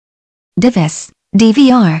DiViS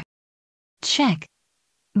DVR. Check.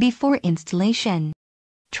 Before installation,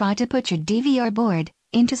 try to put your DVR board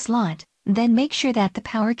into slot, then make sure that the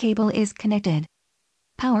power cable is connected.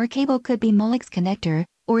 Power cable could be Molex connector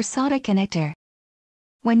or SATA connector.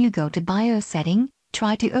 When you go to BIOS setting,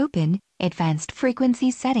 try to open Advanced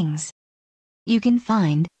Frequency Settings. You can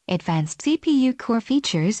find Advanced CPU Core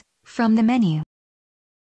Features from the menu.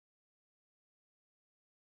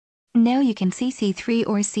 Now you can see C3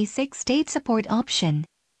 or C6 state support option.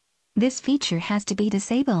 This feature has to be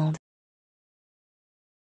disabled.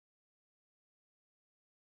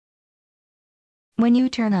 When you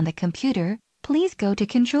turn on the computer, please go to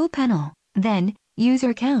Control Panel, then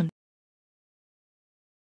User Account.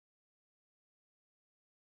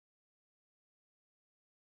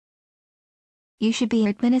 You should be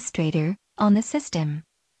administrator on the system.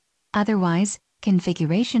 Otherwise,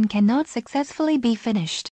 configuration cannot successfully be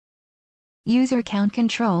finished. User Account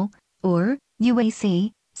Control, or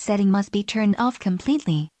UAC, setting must be turned off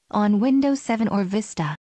completely on Windows 7 or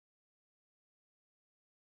Vista.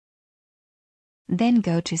 Then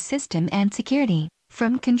go to System and Security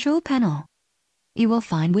from Control Panel. You will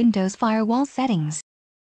find Windows Firewall Settings.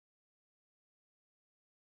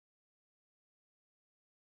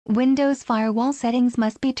 Windows Firewall Settings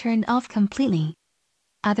must be turned off completely.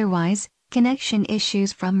 Otherwise, connection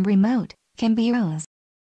issues from remote can be arose.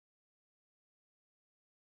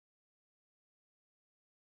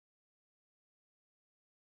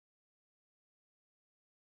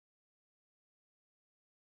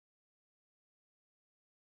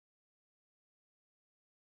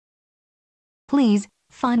 Please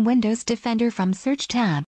find Windows Defender from Search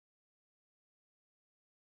tab.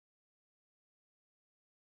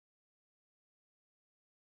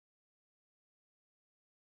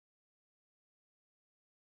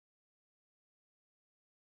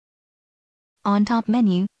 On top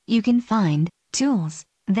menu, you can find Tools,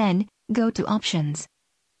 then go to Options.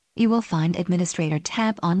 You will find Administrator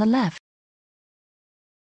tab on the left.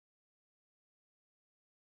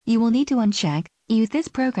 You will need to uncheck Use this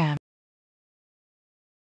program.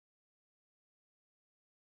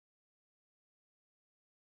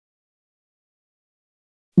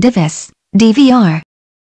 DiViS DVR.